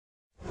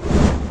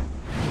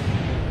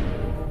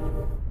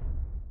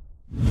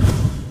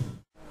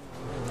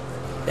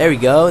There we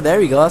go. There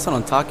we go. That's what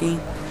I'm talking.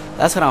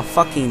 That's what I'm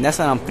fucking. That's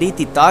what I'm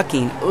pretty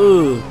talking.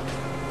 Ooh.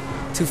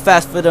 Too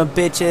fast for them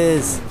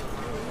bitches.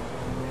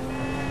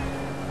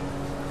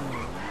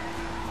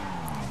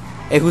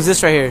 Hey, who's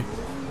this right here?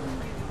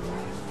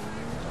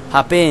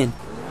 Hop in.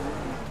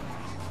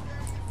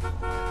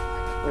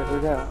 Wait,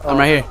 who's that? I'm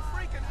right here.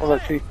 Hold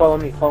up, please follow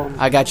me. Follow me.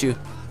 I got you.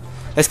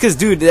 That's cause,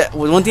 dude,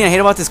 one thing I hate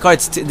about this car,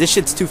 this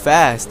shit's too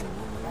fast.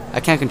 I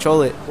can't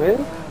control it.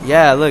 Really?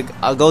 Yeah, look,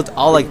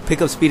 I'll like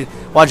pick up speed.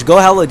 Watch, go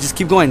hella, just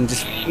keep going,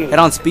 just head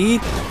on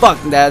speed. Fuck,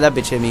 that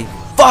bitch hit me.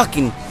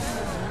 Fucking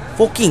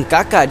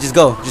caca. Just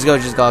go.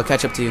 I'll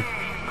catch up to you.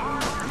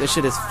 This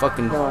shit is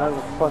fucking. No, I have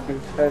a fucking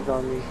fez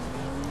on me.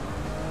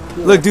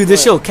 Look, dude,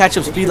 this shit will catch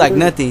up speed like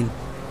nothing.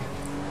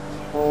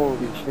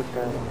 Holy shit,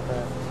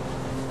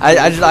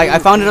 that. I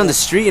found it on the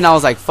street and I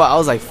was like,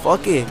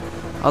 fuck it.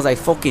 I was like,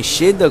 fucking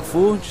shit, the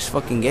fool. Just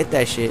fucking get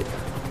that shit.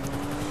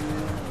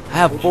 I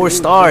have 4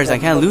 stars. I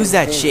can't lose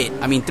that shit.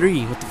 I mean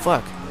 3. What the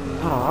fuck?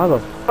 Oh, how the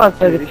fuck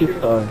did I get 2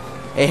 stars?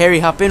 Hey, Harry,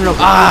 hop in real.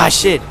 Ah,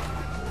 shit.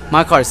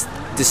 My car's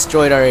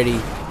destroyed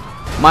already.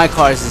 My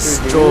car's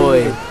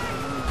destroyed.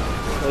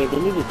 Wait, they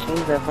need to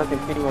change that fucking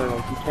thing where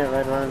like you can't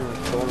ride around in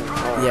a stolen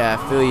car. Yeah,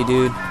 I feel you,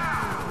 dude.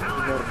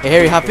 Hey,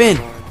 Harry, hop in.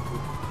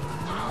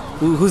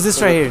 Who's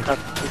this right here?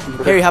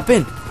 Harry, hop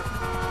in.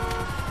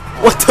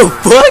 What the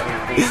fuck?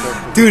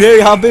 Dude, Harry,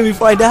 hop in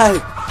before I die.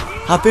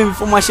 Hop in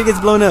before my shit gets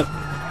blown up.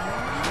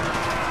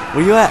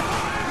 Where you at?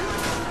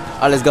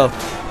 Alright, let's go.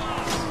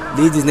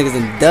 Leave these niggas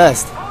in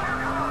dust.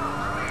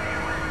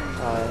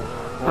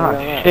 Oh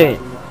shit.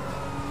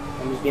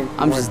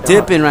 I'm just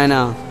dipping right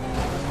now.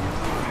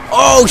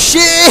 Oh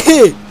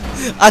shit!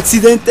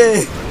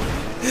 Accidente!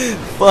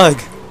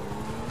 Fuck.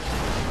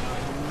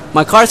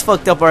 My car's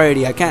fucked up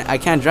already. I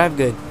can't drive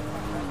good.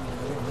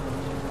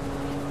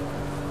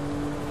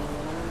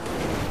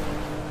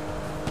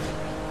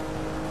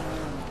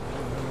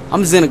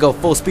 I'm just gonna go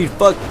full speed.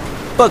 Fuck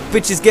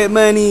bitches, get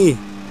money.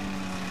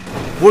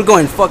 We're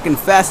going fucking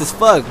fast as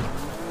fuck.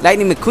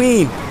 Lightning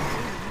McQueen.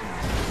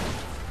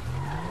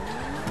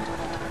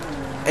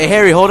 Hey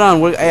Harry, hold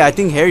on. Hey, I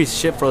think Harry's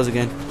shit froze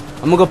again.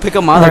 I'm gonna go pick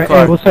up my other car.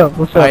 Hey, what's up?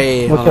 What's up?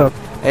 Hey, what's up?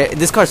 Hey,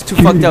 this car's too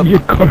fucked up. Your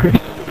car is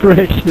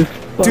fresh as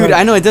fuck. Dude,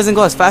 I know it doesn't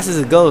go as fast as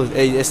it goes.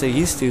 As it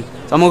used to.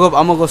 So I'm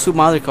gonna go swoop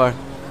my other car.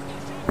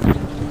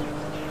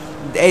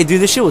 Hey,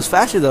 dude, this shit was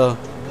faster though.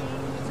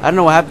 I don't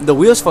know what happened. The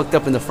wheels fucked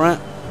up in the front.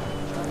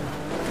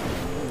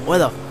 Where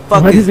the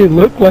fuck Why does it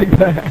look like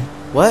that?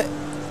 What?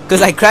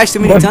 Cause I crashed too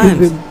many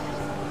times.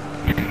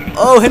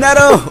 Oh,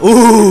 Renato!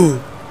 Ooh,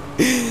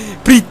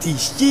 pretty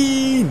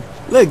sheen.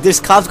 Look, there's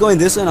cops going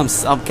this way, and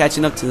I'm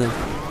catching up to them.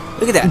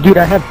 Look at that. Dude,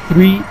 I have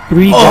three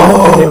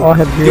guns, and they all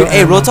have 0 dude,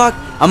 hey, ammo. real talk.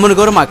 I'm gonna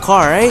go to my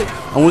car, right?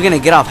 And we're gonna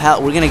get off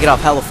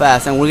hella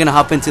fast, and we're gonna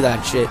hop into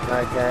that shit.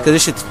 Cause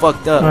this shit's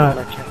fucked up.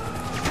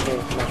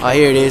 Oh,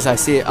 here it is. I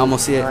see it. I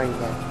almost see it.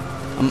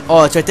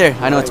 Oh, it's right there.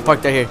 I know it's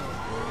parked right here.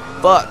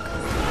 Fuck.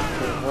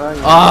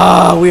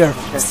 Ah, we are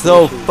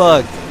so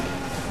fucked.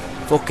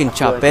 Fucking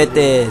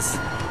chapetes.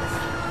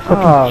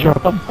 Oh,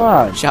 what the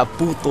fuck?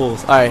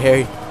 Chaputos. Alright,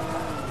 Harry.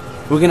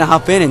 We're gonna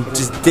hop in and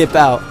just dip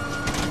out.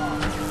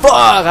 Fuck!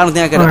 I don't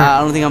think I'm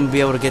gonna be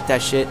able to get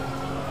that shit.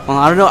 Well,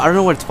 I don't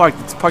know where it's parked.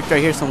 It's parked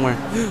right here somewhere.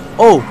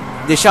 Oh,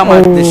 they shot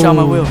my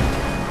wheel.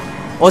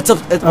 Oh, it's up.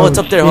 It's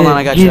up there. Hold on,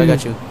 I got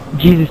you.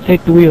 Jesus,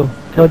 take the wheel.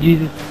 Tell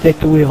Jesus to take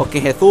the wheel.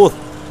 Okay, Jesus.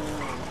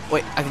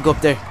 Wait, I can go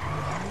up there.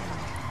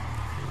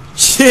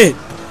 Shit,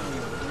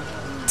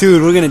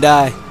 dude, we're gonna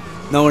die.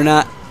 No, we're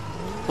not.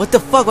 What the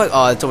fuck?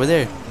 Oh, it's over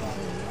there.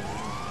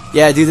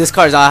 Yeah, dude, this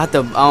car's. I have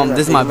to.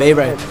 This is my baby,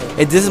 right?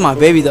 Hey, this is my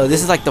baby though.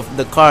 This is like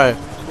the car,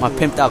 my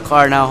pimped out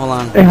car. Now, hold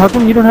on. Hey, how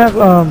come you don't have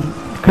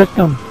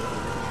custom?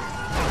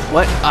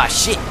 What? Ah,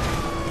 shit.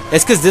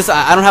 It's cause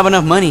I don't have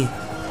enough money.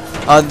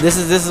 This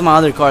is my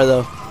other car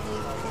though.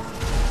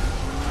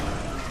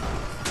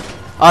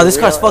 Oh, this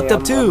car's fucked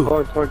up too. I'm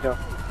going towards y'all.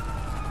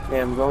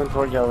 Yeah, I'm going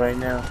towards y'all right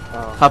now.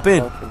 Hop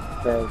in.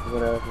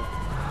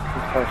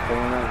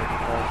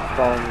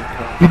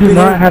 You do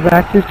not have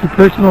access to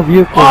personal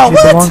vehicles. Oh,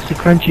 it belongs to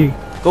Crunchy.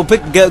 Go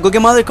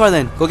get my other car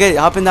then.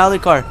 Hop in the other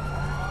car.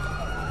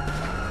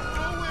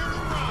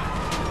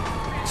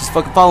 Just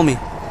fucking follow me.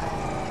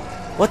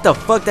 What the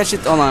fuck? That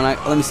shit. Hold on.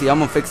 Let me see. I'm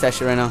gonna fix that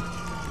shit right now.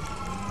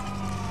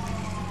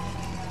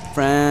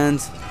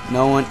 Friends,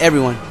 no one,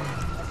 everyone.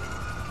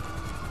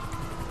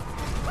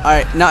 All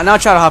right, now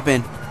try to hop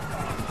in.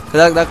 Cause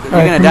you're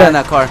gonna die in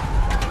that car.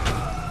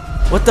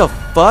 What the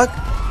fuck?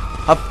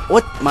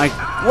 What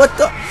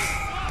the?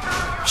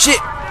 Shit!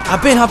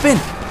 Hop in.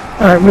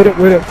 Alright, wait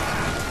up.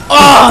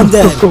 Oh, I'm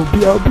dead. Go.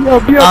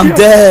 I'm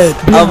dead.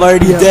 I'm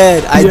already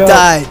dead.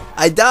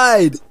 I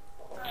died.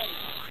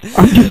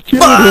 I'm just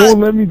chilling. They won't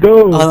let me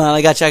go. Hold on,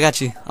 I got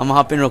you. I'm gonna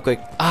hop in real quick.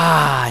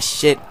 Ah,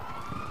 shit.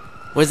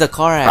 Where's the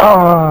car at?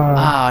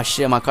 Ah,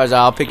 shit. My car's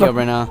out. I'll pick you up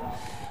right now.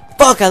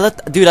 Fuck! I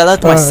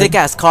left my sick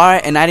ass car,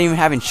 and I didn't even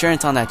have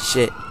insurance on that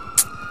shit.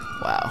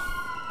 Wow.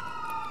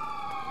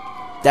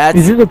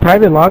 Is this a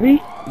private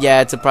lobby?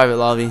 Yeah, it's a private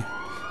lobby.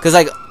 Cause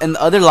like in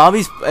the other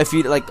lobbies, if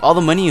you like all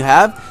the money you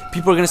have,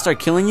 people are gonna start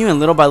killing you, and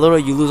little by little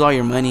you lose all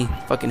your money.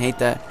 Fucking hate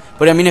that.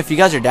 But I mean, if you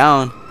guys are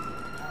down,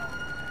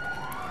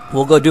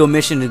 we'll go do a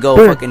mission to go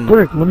fucking.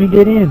 Let me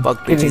get in.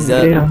 Fuck bitches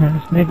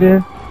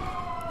up.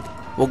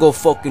 We'll go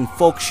fucking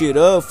fuck shit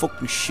up,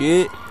 fucking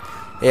shit.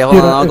 Hey, hold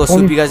on, I'll go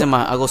swoop you guys in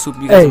my. I'll go swoop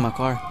you guys in my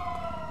car.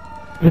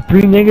 The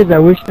 3 niggas I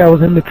wish that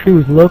was in the crew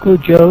was Loco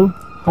Joe,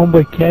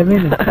 Homeboy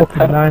Kevin, and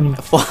fucking Donnie.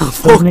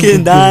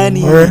 Fucking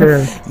Donnie.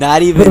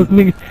 Not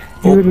even.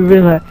 He would have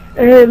been like,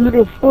 "Hey,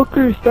 little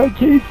fucker, stop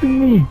chasing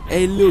me."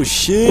 Hey, little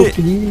shit.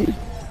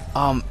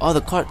 Oh,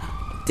 the car.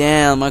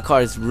 Damn, my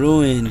car is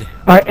ruined.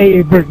 Alright,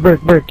 hey,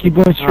 Burke, keep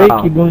going straight,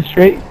 keep going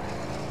straight.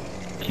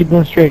 Keep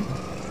going straight.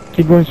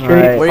 Keep going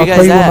straight. Right. Where you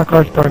guys at? My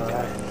car's parked.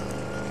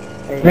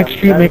 Next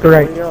street, make a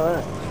right. Right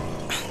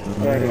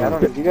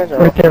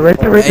there.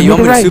 Hey, you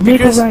want me to soup you,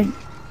 Chris? Wait,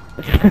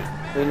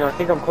 no, I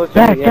think I'm close to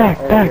back.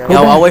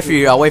 Yo, I'll wait for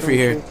you. I'll wait for you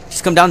here.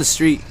 Just come down the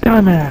street.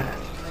 Dumbass.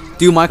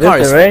 Dude, my car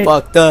is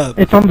fucked up.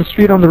 It's on the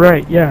street on the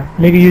right. Yeah,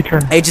 make a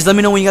U-turn. Hey, just let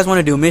me know when you guys want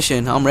to do a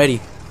mission. I'm ready.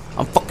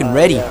 I'm fucking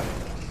ready. Yeah.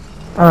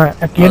 Alright,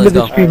 at the end of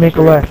the street, make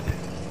a left.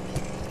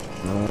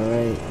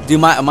 Alright.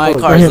 Dude, my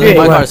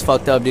car's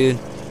fucked up, dude.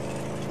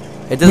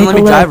 It doesn't let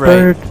me drive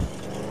right.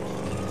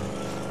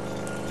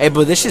 Hey,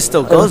 but this shit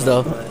still goes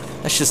though.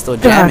 That shit's still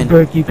jamming.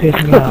 God, Burke, you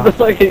pissed me off. What the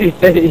fuck did he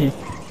say?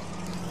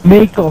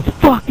 Make a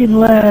fucking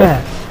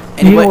left.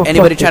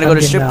 Anybody trying to go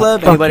to strip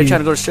club? Anybody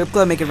trying to go to strip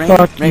club? Make it rain.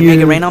 Make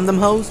it rain on them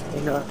hoes.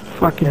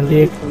 Fucking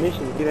dick. You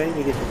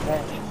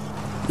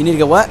need to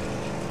get what?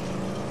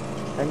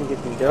 I need to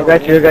get some dough. I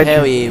got you.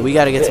 Hell yeah, we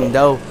gotta get some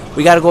dough.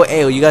 We gotta go.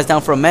 Hey, you guys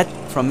down for a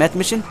meth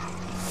mission?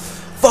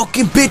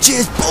 Fucking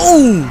bitches!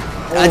 Boom!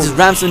 I just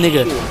rammed some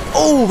nigga.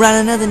 Oh,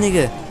 ran another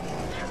nigga.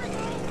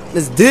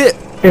 Let's do it.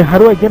 Hey, how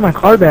do I get my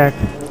car back?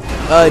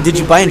 Did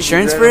you buy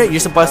insurance for it? You're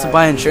supposed to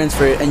buy insurance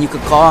for it, and you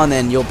could call and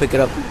then you'll pick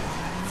it up.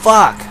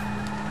 Fuck.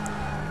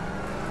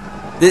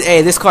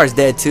 Hey, this car's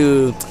dead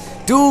too.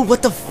 Dude,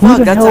 what the fuck?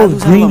 Who the hell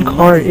green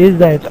car is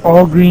that? It's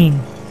all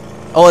green.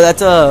 Oh,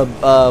 that's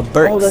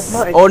Burke's. Oh, that's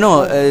not. Oh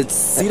no, it's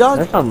Sea Dog.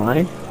 That's not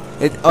mine.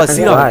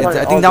 Sea Dog.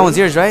 I think that one's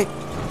yours, right?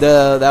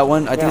 That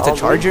one. I think it's a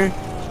Charger.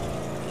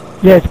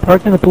 Yeah, it's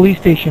parked in the police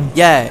station.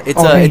 Yeah,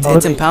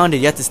 it's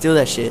impounded. You have to steal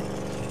that shit.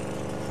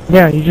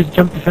 Yeah, you just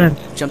jump the fence.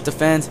 Jump the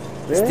fence.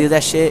 Really? Steal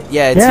that shit.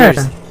 Yeah, it's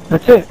yours.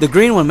 That's it. The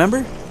green one,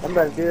 remember? I'm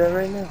about to do that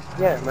right now.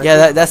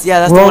 Yeah. That's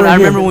the one. I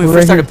remember when we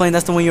first started playing.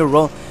 That's the one you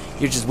were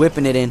You're just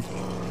whipping it in.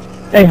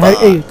 Hey,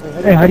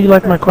 how do you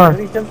like my car?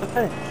 You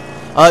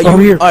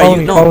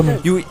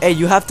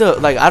have to,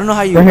 like, I don't know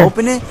how you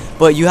open it,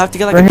 but you have to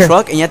get like a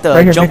truck and you have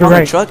to jump on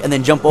the truck and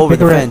then jump over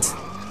the fence.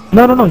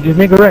 No, just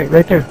make it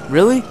right there.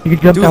 Really? You can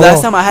jump Dude,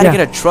 last time I had to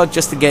get a truck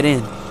just to get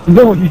in.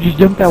 No, you just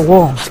jump that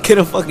wall. I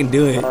couldn't fucking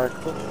do it. You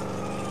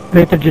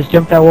have to just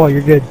jump that wall,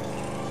 you're good.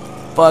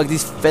 Fuck,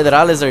 these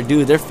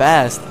federales they're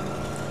fast.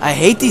 I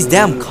hate these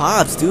damn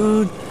cops,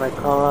 dude. My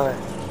car.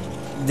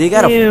 They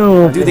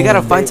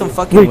gotta find some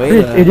fucking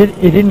way. Chris,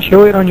 it didn't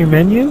show it on your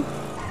menu?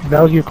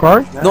 That was your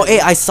car? No, hey,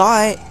 I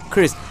saw it,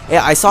 Chris. Hey,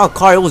 I saw a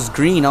car. It was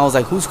green. I was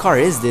like, whose car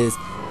is this?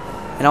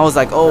 And I was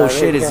like, oh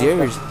shit, it's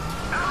yours.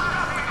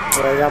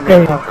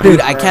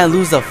 Dude, I can't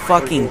lose the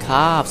fucking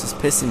cops. It's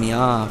pissing me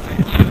off.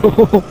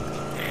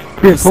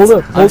 Chris, hold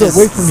up, wait for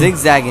me.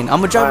 Zigzagging. I'm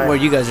gonna drop where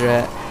you guys are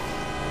at.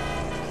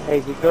 Hey,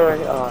 you go right.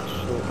 Oh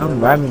shit.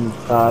 I'm ramming these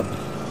cops.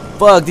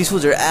 Fuck, these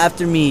fools are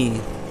after me.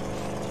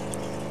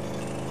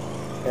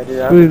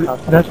 Yeah, dude,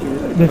 that's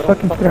the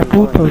fucking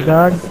scraputos,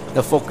 dog.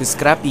 The fucking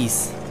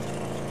scrappies.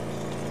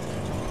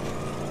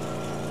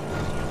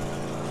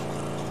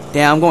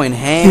 Damn, I'm going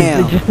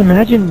ham. Dude, just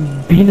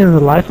imagine being in the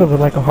life of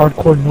like a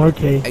hardcore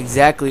Norte.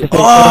 Exactly.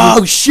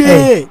 Oh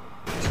shit!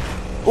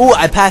 Ooh,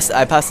 I passed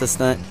the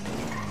stunt.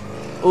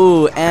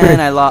 Ooh,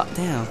 and I lost.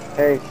 Damn.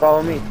 Hey,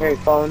 follow me. You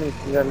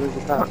gotta lose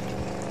the cop.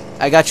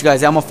 I got you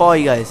guys. I'm gonna follow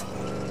you guys.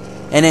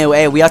 And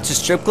anyway, we out to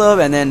strip club,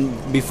 and then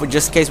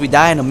just in case we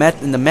die in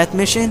the meth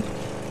mission,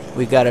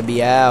 we gotta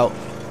be out.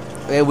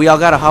 Hey, we all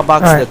gotta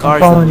hotbox the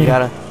cars.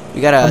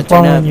 We gotta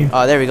turn up.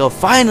 Oh, there we go.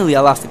 Finally, I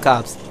lost the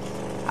cops.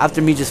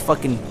 After me just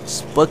fucking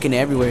spooking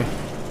everywhere.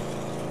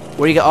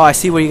 Where you go? Oh, I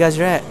see where you guys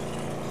are at.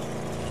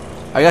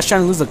 Are you guys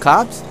trying to lose the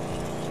cops?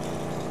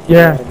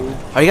 Yeah.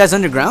 Are you guys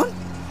underground?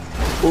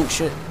 Oh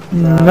shit.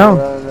 No.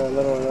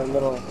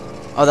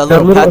 Oh, that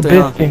little pathway,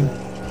 huh? Thing.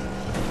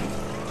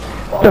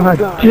 God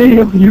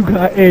damn, you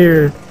got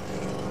air.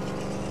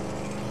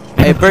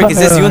 Hey, Burke, is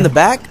this you in the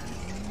back?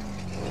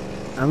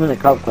 I'm in the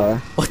cop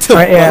car. What the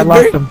fuck, I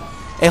lost him.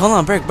 Hey, hold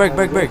on, Burke.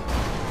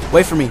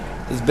 Wait for me.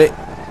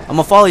 I'm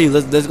gonna follow you.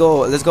 Let's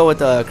go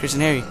with Chris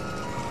and Harry.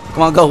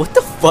 Come on, go. What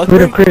the fuck?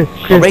 Chris,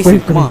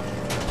 racing. Come on.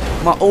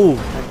 Oh. I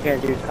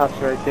can't, dude. Cops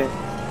right there.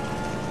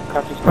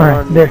 Cops is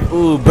on there.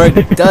 Ooh,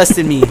 Burke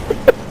dusted me.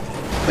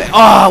 Wait,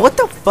 oh, what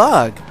the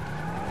fuck?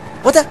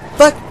 What the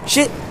fuck?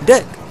 Shit,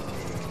 duck.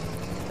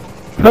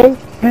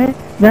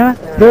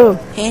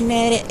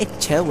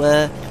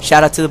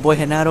 Shout out to the boy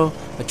Genaro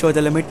Ochoa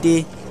de la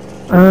Muerte.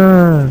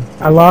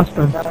 I lost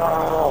him.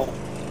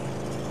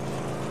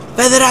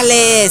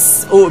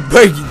 Federales! Oh,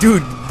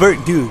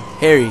 Bert, dude,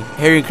 Harry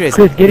and Chris.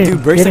 Chris, get in,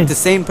 dude, Bert's get like in. the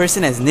same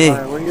person as Nick.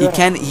 Alright, where you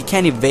He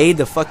can't evade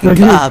the fucking No,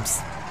 dude. cops.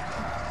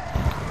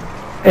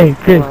 Hey,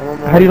 Chris,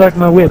 how do you like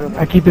my whip?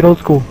 I keep it old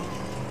school.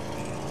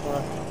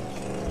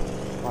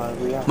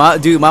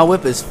 My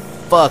whip is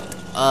fucked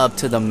up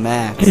to the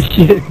max. This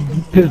shit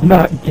does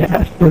not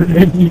gas for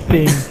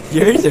anything.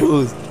 Yours or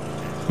whose?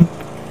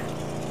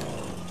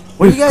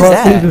 Where you guys This car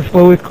is at? the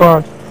slowest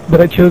car,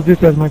 but I chose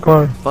this as my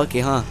car. Fuck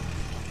it, huh?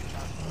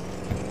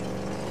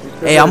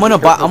 Hey, I'm gonna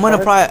try.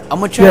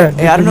 Yeah,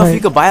 Hey, I don't know if you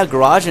this could buy a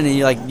garage and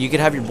then you could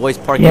have your boys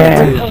park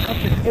Yeah.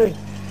 there too.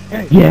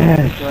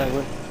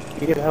 Yes.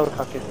 You get a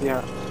helicopter,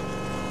 yeah.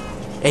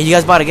 Hey, you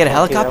guys about to get a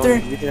helicopter?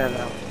 You can have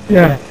that one.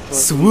 Yeah.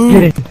 Swoop,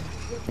 Get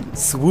it.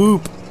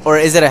 swoop. Or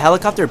is it a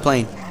helicopter or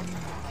plane?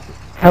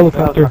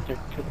 Helicopter.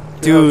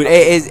 Dude,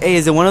 hey,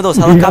 is it one of those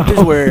helicopters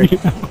where?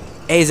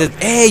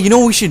 Hey, you know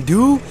what we should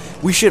do?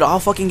 We should all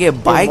fucking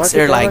get bikes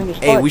or like,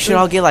 hey, we should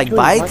all get like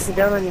bikes. Mark it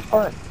down on your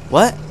spot.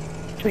 What?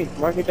 Tweet,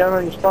 mark it down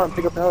on your spot and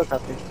pick up the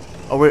helicopter.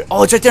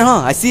 Oh, it's right there, huh?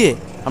 I see it.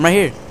 I'm right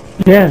here.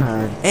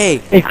 Yeah. Hey,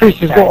 Hey, Chris,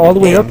 just go all the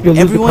way up. You'll lose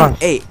the everyone,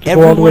 cost. hey, Just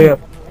go all the way up.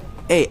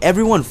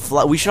 everyone,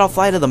 we should all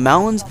fly to the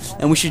mountains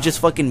and we should just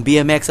fucking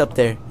BMX up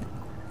there.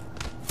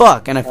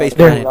 Fuck, and I face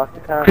There. planted. Lock the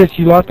car. Chris,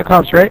 you lost the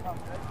cops, right?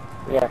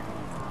 Yeah.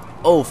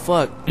 Oh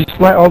fuck, Just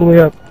fly all the way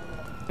up.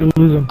 You'll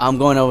lose them. I'm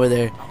going over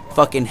there.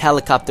 Fucking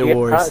helicopter Do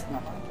wars.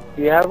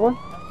 you have one?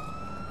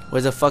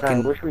 Where's the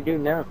fucking? What should we do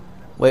now?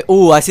 Wait,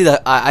 ooh, I see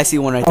I see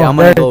one right there. Oh, I'm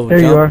gonna go there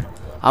you jump. are.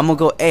 I'm gonna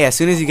go. Hey, as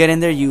soon as you get in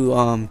there, you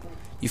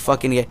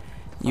fucking get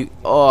you.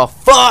 Oh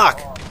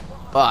fuck!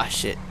 Oh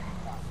shit.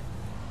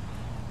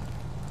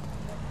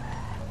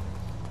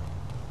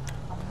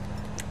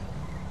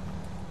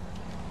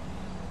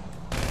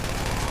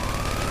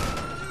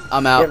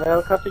 I'm You have out. a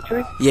helicopter,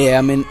 Tweet? Yeah,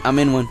 I'm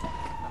in one.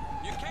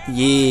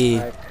 Yeah.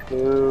 That's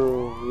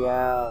cool,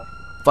 yeah.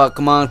 Fuck,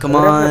 come on.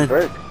 What happened to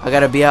Bert? I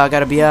gotta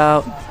be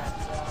out.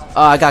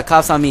 Oh, I got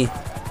cops on me.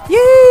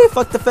 Yee!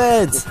 Fuck the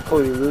feds. Oh,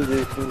 you lose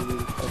it.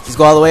 Just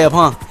go all the way up,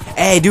 huh?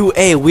 Hey, dude.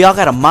 Hey, we all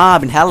got a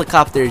mob and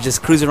helicopter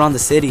just cruising around the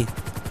city.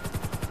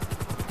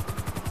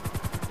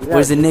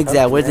 Where's the niggas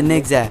at? Where's the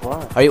niggas at?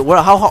 Are you?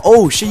 How?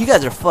 Oh shit! You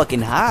guys are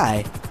fucking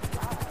high.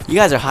 You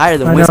guys are higher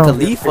than I Wiz know.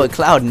 Khalifa at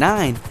Cloud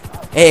 9.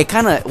 Hey, it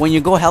kind of when you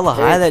go hella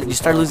high, that you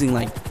start losing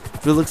like.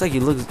 It looks like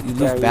you lose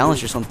Yeah, you balance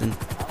do. or something.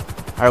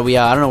 Alright,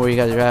 I don't know where you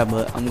guys are at,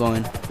 but I'm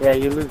going. Yeah,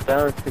 you lose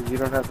balance because you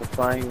don't have the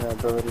flying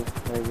ability.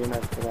 Like, you're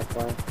not good at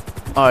flying.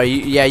 Oh,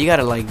 you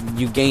gotta like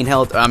you gain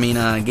health. I mean,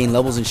 gain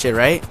levels and shit,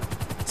 right?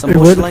 Some Hey,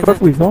 where bullshit the like fuck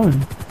that. we going?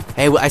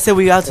 Hey, I said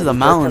we out to the Is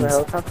Bert on a mountains.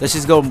 helicopter? Let's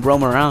just go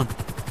roam around.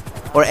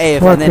 Or hey,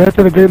 if What? and We're then out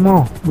to the Great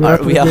Mall. We're out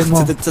to we the out Great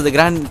Mall. to the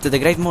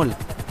great mall,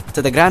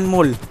 to the grand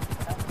mall.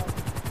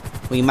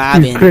 We Dude,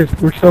 mobbing, Chris,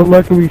 we're so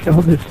lucky we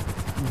found this.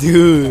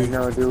 dude.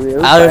 No, dude. It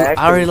was I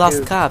by already accident, lost too.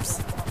 the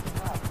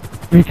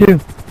cops. Me too.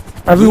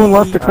 Everyone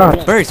lost the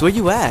cops. Burks, where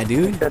you at,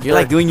 dude? Except You're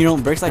like Burks. doing your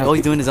own. Burks like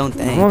always doing his own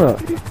thing.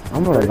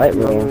 I'm on a light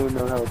No, roll.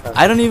 no helicopter.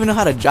 I don't even know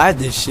how to drive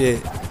this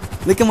shit.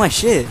 Look at my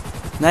shit.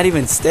 Not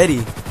even steady.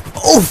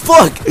 Oh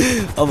fuck!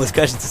 Almost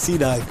crashed into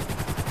Sea-Dog.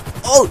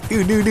 Oh,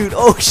 dude.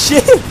 Oh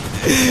shit!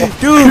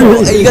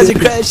 Dude, hey, you guys are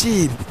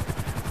crashing.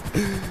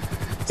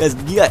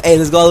 Hey,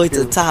 let's go all the way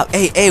to the top.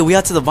 Hey, we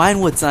out to the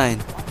Vinewood sign.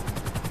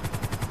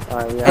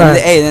 Yeah. And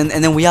hey, and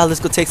then we out. Let's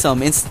go take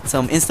some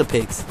Insta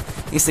pics,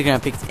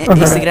 Instagram pics,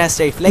 Instagram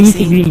straight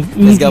flexing. Easy,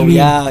 Let's go. easy.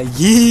 Yeah,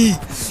 yeah.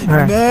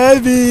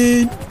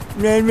 Alright.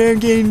 Marvin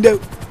getting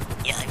dope.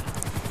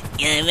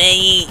 Yeah,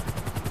 man.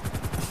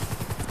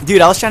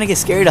 Dude, I was trying to get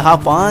Scary to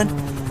hop on,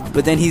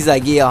 but then he's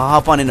like, "Yeah, I'll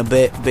hop on in a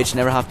bit." Bitch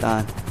never hopped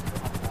on.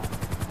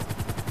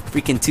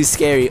 Freaking too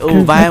scary. Oh,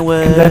 Cause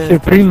that's your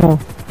Vinewood. primo.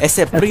 Ese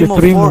your primo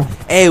primo. 4.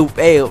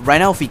 Hey, right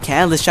now if we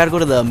can, let's try to go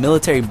to the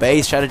military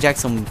base. Try to jack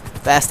some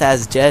fast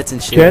ass jets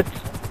and shit. Jets.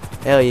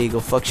 Hell yeah, go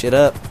fuck shit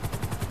up.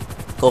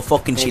 Go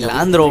fucking Hey, no, we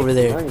Chilandro can over make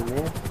there. some money,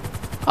 man.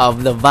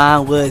 Of the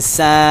Vinewood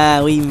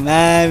sign, we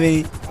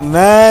mammy.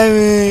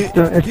 Estoy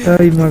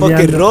Fucking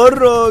moviendo.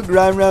 Roro,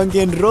 grind round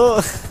getting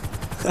raw.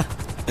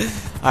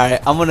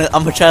 Alright, I'm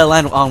gonna try to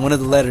land on one of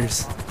the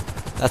letters.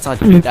 That's how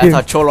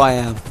cholo I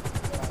am.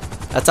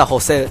 That's how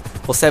Jose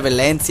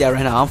Valencia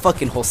right now. I'm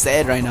fucking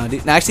Jose right now,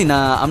 dude. Actually,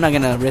 nah, I'm not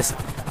gonna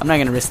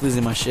risk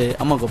losing my shit.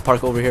 I'm gonna go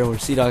park over here where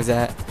Sea-Dog's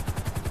at.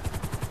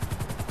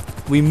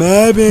 We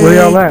mabbing. Where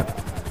y'all at?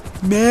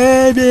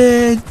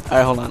 Mabbing.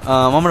 Alright, hold on.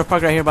 I'm gonna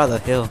park right here by the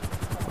hill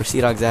where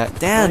Sea-Dog's at.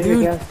 Damn, Right here,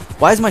 dude. guys.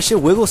 Why is my shit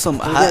wiggle some?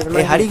 guys, I'm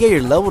right How do you here.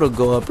 get your level to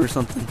go up or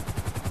something?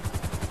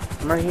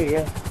 I'm right here,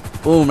 yeah.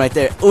 Boom, right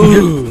there.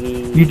 Ooh.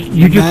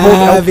 You just pulled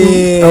out Mabbing.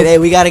 two. Hey,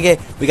 we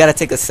gotta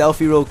take a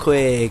selfie real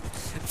quick.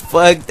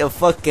 Fuck the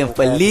fucking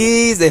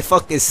police. They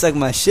fucking suck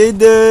my shit,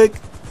 dude.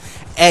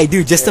 Hey,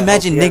 dude, just Yeah,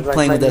 imagine hope you Nick guys like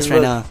playing my with us new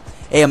right look. now.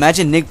 Hey,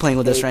 imagine Nick playing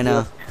with us Hey, right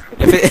look.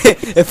 now.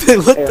 If it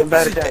what Hey, the I'm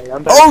about to die.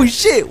 I'm about oh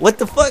shit, what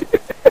the fuck?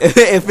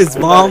 If it's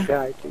I'm mom, about to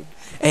die,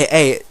 dude.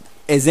 hey,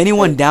 is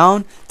anyone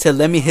down to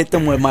let me hit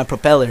them with my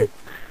propeller?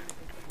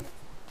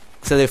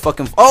 So they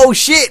fucking oh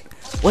shit!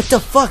 What the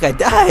fuck? I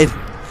died.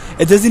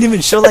 It doesn't even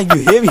show like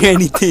you hit me or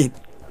anything.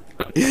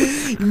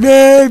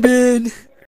 Marvin.